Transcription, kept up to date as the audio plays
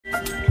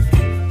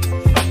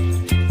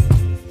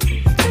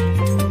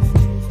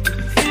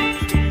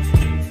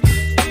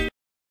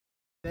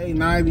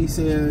Jaden Ivey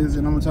says,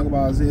 and I'm going to talk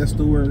about Isaiah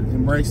Stewart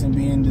embracing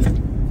being the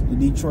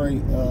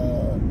Detroit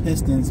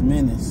Pistons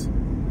menace.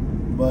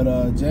 But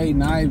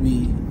Jaden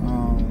Ivey,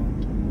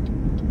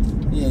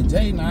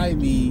 Jaden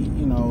Ivey,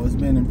 you know, has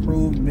been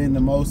improved, been the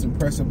most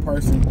impressive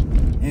person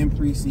in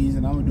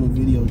preseason. I'm going to do a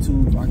video,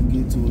 too, if I can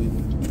get to it.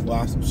 Well,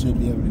 I should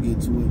be able to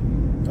get to it,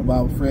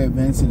 about Fred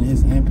Vincent and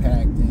his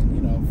impact. And,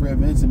 you know, Fred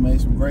Vincent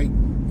made some great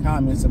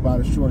comments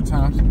about a Short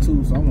Thompson,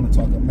 too, so I want to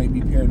talk,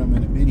 maybe pair them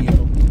in a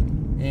video.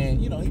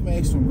 And, you know, he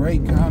made some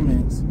great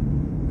comments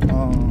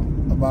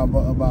about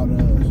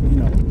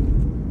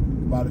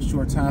a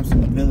Short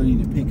Thompson ability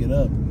to pick it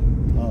up,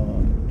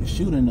 and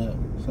shooting up.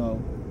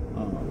 So,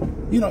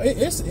 you know,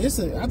 I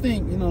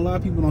think, you know, a lot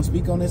of people don't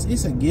speak on this.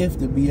 It's a gift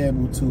to be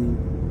able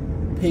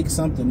to pick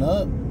something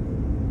up.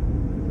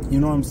 You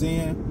know what I'm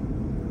saying?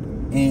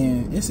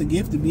 And it's a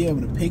gift to be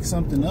able to pick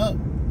something up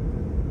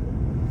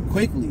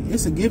quickly.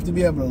 It's a gift to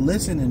be able to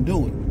listen and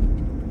do it.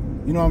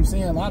 You know what I'm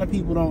saying? A lot of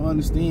people don't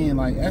understand,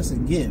 like, that's a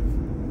gift.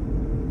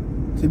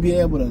 To be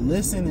able to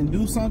listen and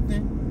do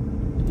something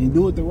and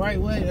do it the right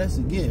way, that's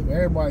a gift.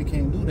 Everybody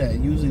can't do that.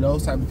 Usually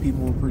those type of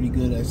people are pretty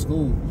good at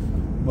school.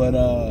 But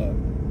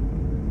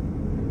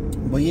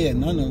yeah,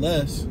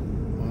 nonetheless,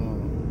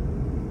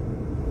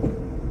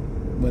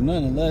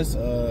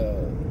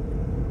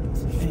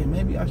 man,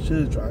 maybe I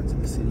should drive to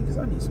the city because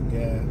I need some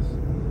gas.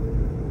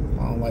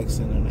 I don't like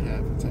sitting in a half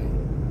a tank.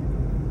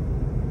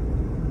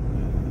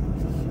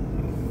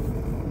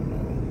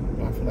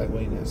 I feel like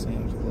waiting at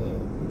Sam's Club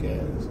for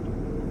gas.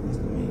 That's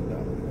the $1 million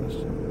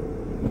question.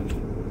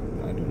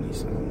 I do need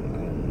some. I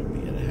don't want to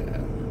be at a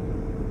half.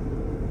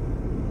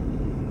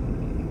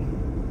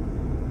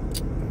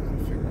 I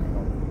gotta figure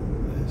out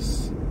this.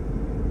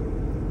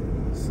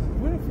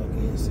 Where the fuck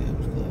is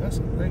Sam's Club? That's a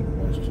great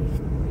question.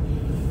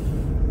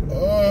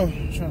 I'm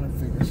trying to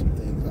figure some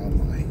things out in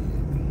my head.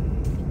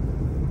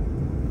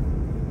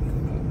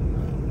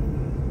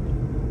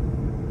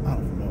 I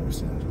don't know where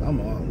Sam's Club. I'm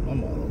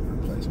all over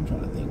the place. I'm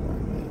trying to think where I'm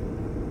at.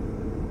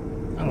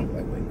 I don't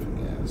like waiting for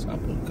gas. I'll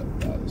put a couple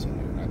dollars in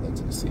there and I'll go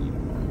to the city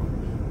tomorrow.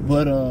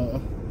 But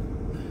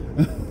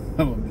I'm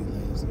gonna be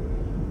lazy.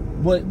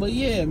 But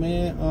yeah,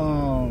 man.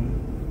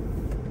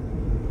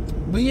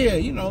 But yeah,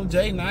 you know,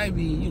 Jaden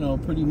Ivey, you know,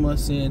 pretty much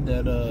said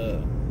that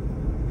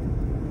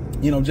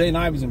you know, Jaden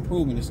Ivey's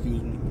improvement,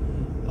 excuse me.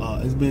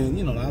 It's been,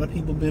 you know, a lot of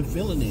people been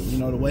feeling it, you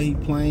know, the way he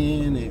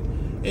playing,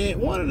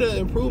 and one of the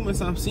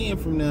improvements I'm seeing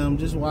from them,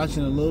 just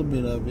watching a little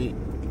bit of it,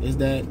 is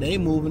that they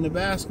moving the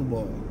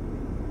basketball.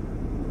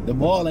 The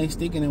ball ain't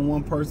sticking in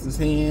one person's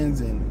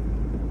hands,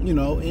 and, you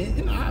know,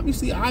 and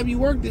obviously Ivey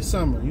worked this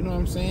summer, you know what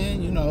I'm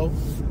saying? You know,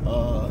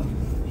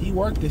 he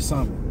worked this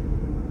summer.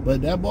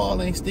 But that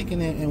ball ain't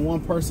sticking in one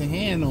person's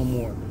hand no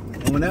more.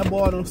 And when that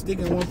ball don't stick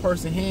in one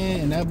person's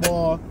hand, and that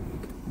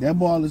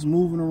ball is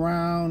moving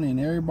around, and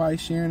everybody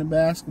sharing the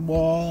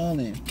basketball,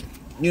 and,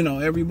 you know,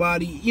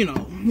 everybody, you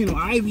know,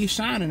 Ivey is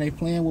shining. They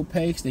playing with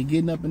pace. They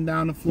getting up and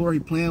down the floor. He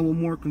playing with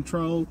more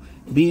control,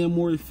 being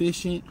more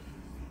efficient,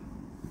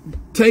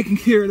 taking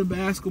care of the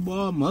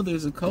basketball.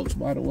 Mother's a coach,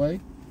 by the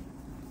way.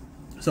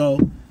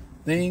 So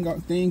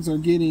things are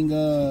getting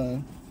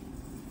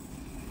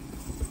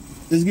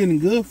it's getting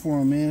good for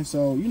him, man.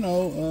 So, you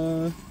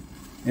know,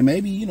 and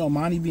maybe, you know,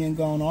 Monty being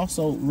gone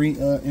also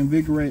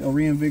invigorated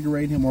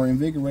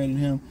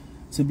him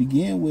to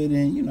begin with.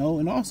 And, you know,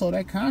 and also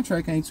that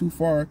contract ain't too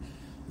far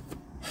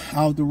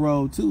out the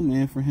road too,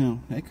 man, for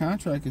him. That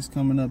contract is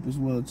coming up as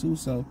well too.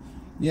 So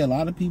yeah, a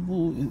lot of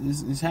people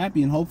is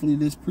happy, and hopefully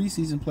this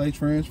preseason play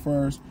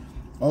transfers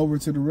over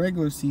to the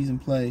regular season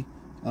play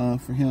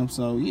for him.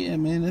 So yeah,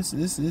 man, this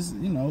is,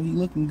 you know, he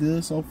looking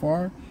good so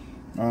far.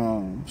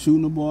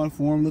 Shooting the ball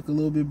for him look a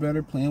little bit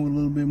better, playing with a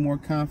little bit more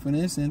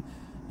confidence, and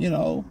you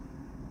know,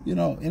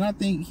 and I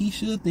think he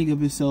should think of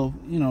himself,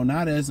 you know,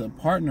 not as a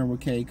partner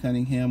with Cade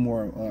Cunningham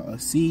or a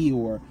C,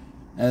 or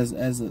as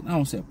a, I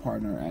don't say a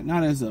partner,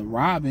 not as a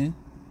Robin.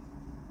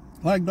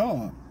 Like,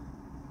 dog,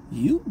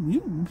 you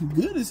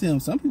good as him.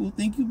 Some people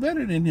think you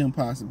better than him,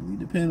 possibly,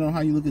 depending on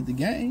how you look at the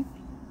game.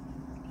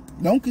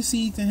 Don't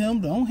concede to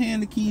him. Don't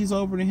hand the keys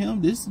over to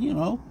him. This, you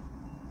know,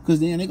 because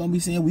then they're gonna be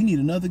saying we need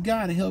another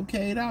guy to help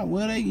Cade out.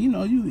 Well, they, you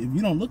know, if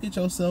you don't look at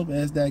yourself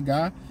as that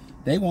guy,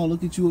 they won't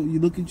look at you. You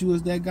look at you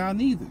as that guy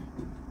neither.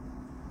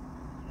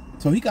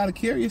 So he got to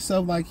carry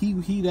himself like he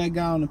that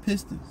guy on the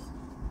Pistons.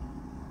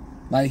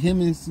 Like him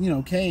and, you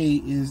know,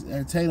 Cade is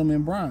Tatum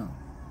and Brown.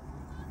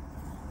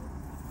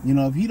 You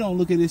know, if he don't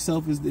look at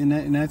himself as in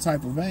that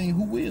type of vein,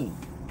 who will?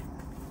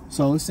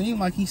 So it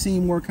seemed like he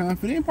seemed more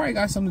confident. It probably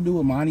got something to do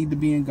with Monty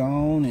being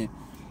gone, and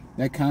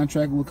that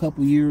contract was a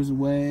couple years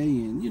away,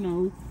 and, you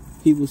know,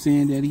 people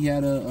saying that he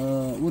had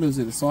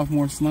a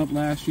sophomore slump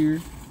last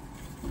year.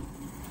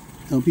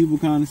 So people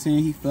kind of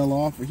saying he fell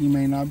off, or he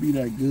may not be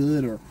that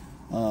good, or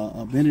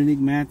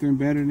Benedict Mathurin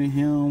better than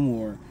him,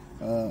 or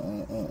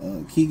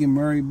Keegan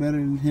Murray better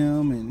than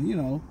him, and, you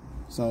know,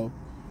 so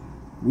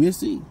we'll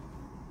see.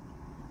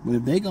 But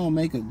if they gonna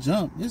make a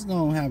jump, it's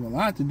gonna have a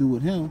lot to do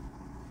with him,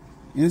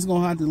 and it's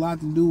gonna have a lot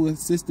to do with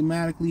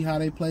systematically how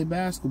they play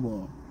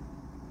basketball.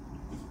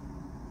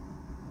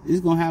 it's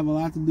going to have a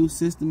lot to do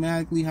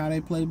systematically how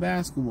they play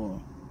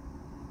basketball.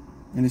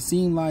 And it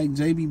seemed like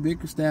J.B.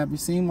 Bickerstaff, it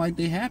seemed like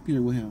they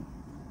happier with him.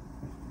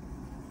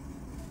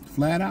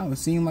 Flat out, it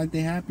seemed like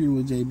they happier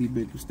with J.B.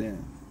 Bickerstaff,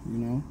 you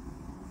know.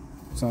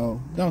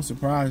 So, don't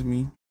surprise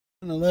me.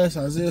 Nonetheless,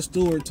 Isaiah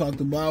Stewart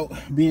talked about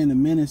being the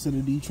menace of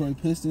the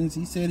Detroit Pistons.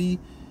 He said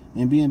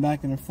and being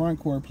back in the front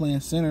court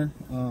playing center.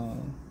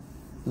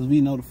 Because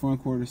we know the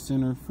front court is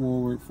center,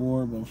 forward,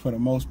 but for the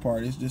most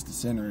part, it's just the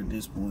center at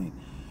this point.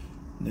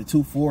 The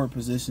 2 forward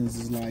positions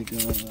is like,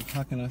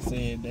 how can I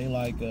say it? They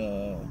like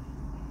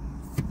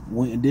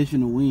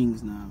additional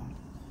wings now.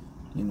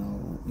 You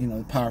know,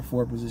 the power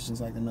forward position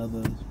is like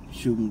another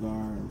shooting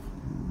guard,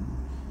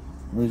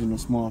 original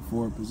small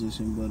forward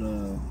position.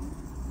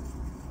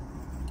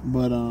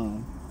 But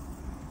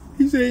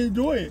he said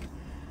enjoy it.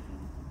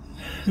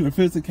 The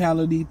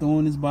physicality,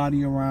 throwing his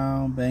body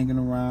around, banging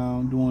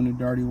around, doing the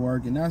dirty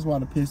work, and that's why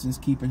the Pistons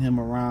keeping him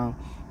around.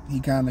 He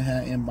kind of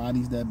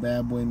embodies that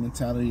bad boy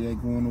mentality,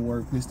 that going to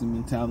work Piston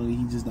mentality.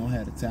 He just don't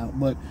have the talent,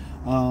 but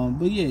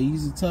yeah,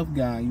 he's a tough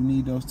guy. You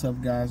need those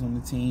tough guys on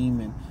the team,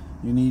 and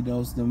you need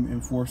them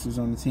enforcers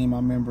on the team. I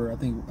remember, I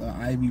think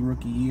Ivey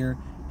rookie year,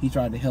 he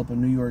tried to help a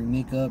New York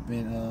Knick up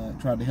and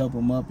tried to help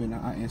him up,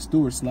 and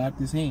Stewart slapped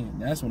his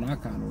hand. That's when I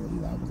kind of really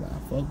was like, I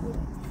fuck with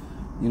him.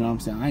 You know what I'm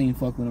saying? I ain't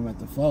fuck with him at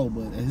the foe,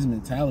 but his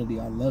mentality,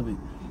 I love it.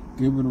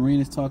 Gilbert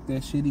Arenas talked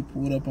that shit. He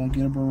pulled up on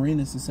Gilbert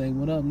Arenas to say,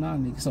 what up, nah,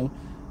 nigga. So,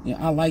 yeah,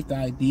 I like the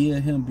idea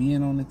of him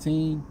being on the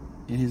team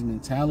and his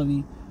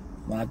mentality,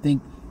 but I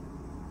think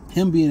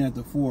him being at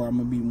the 4, I'm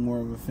going to be more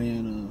of a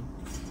fan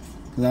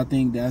of, because I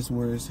think that's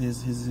where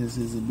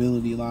his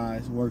ability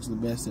lies, works the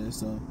best at.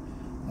 So,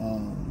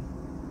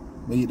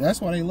 but yeah, that's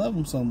why they love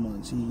him so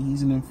much.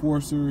 He's an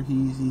enforcer.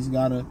 He's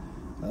got a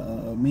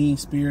mean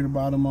spirit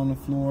about him on the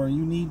floor.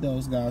 You need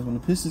those guys. When the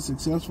Pistons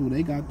successful,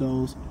 they got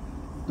those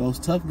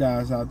tough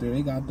guys out there.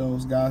 They got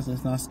those guys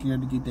that's not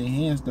scared to get their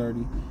hands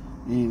dirty.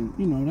 And,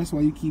 you know, that's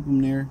why you keep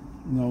him there.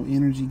 You know,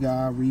 energy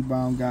guy,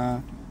 rebound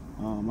guy.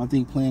 I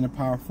think playing the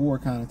power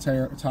forward kind of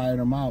tired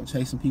him out,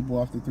 chasing people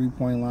off the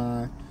 3-point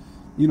line.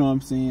 You know what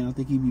I'm saying? I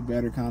think he'd be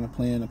better kind of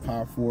playing the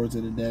power forwards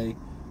of the day.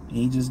 And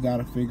he just got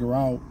to figure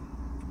out,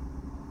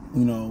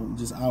 you know,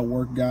 just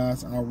outwork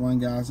guys, outrun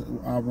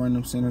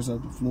them centers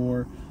up the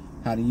floor,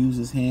 how to use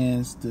his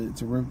hands to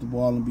rip the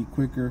ball and be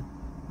quicker,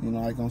 you know,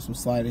 like on some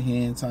sleight of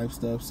hand type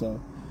stuff.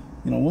 So,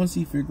 you know, once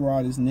he figure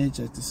out his niche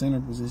at the center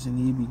position,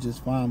 he'd be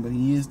just fine. But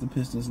he is the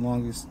Pistons'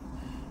 longest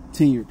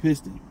tenured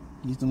Piston.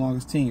 He's the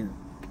longest tenured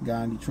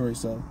guy in Detroit,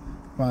 so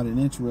I find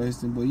it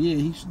interesting. But yeah,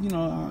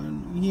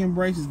 he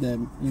embraces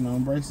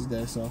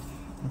that, so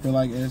I feel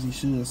like as he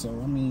should. So,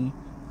 I mean,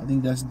 I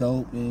think that's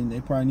dope, and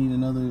they probably need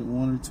another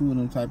 1 or 2 of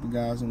them type of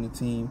guys on the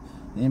team.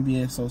 The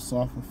NBA is so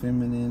soft and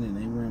feminine, and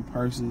they wearing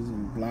purses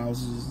and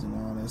blouses and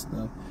all that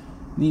stuff.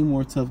 Need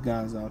more tough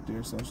guys out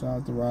there. So shout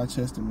out to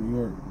Rochester, New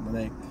York. But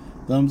hey,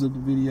 thumbs up the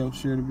video,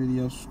 share the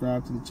video,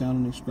 subscribe to the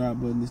channel. The subscribe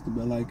button, it's the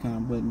bell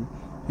icon button.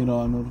 Hit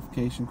all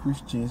notifications, increase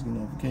your chance to get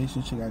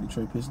notifications. Check out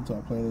Detroit Pistons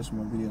Talk playlist for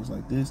more videos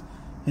like this.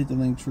 Hit the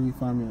link tree,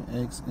 find me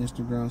on X,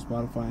 Instagram,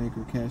 Spotify,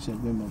 Anchor, Cash App,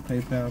 Venmo,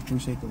 PayPal.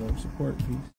 Appreciate the love and support. Peace.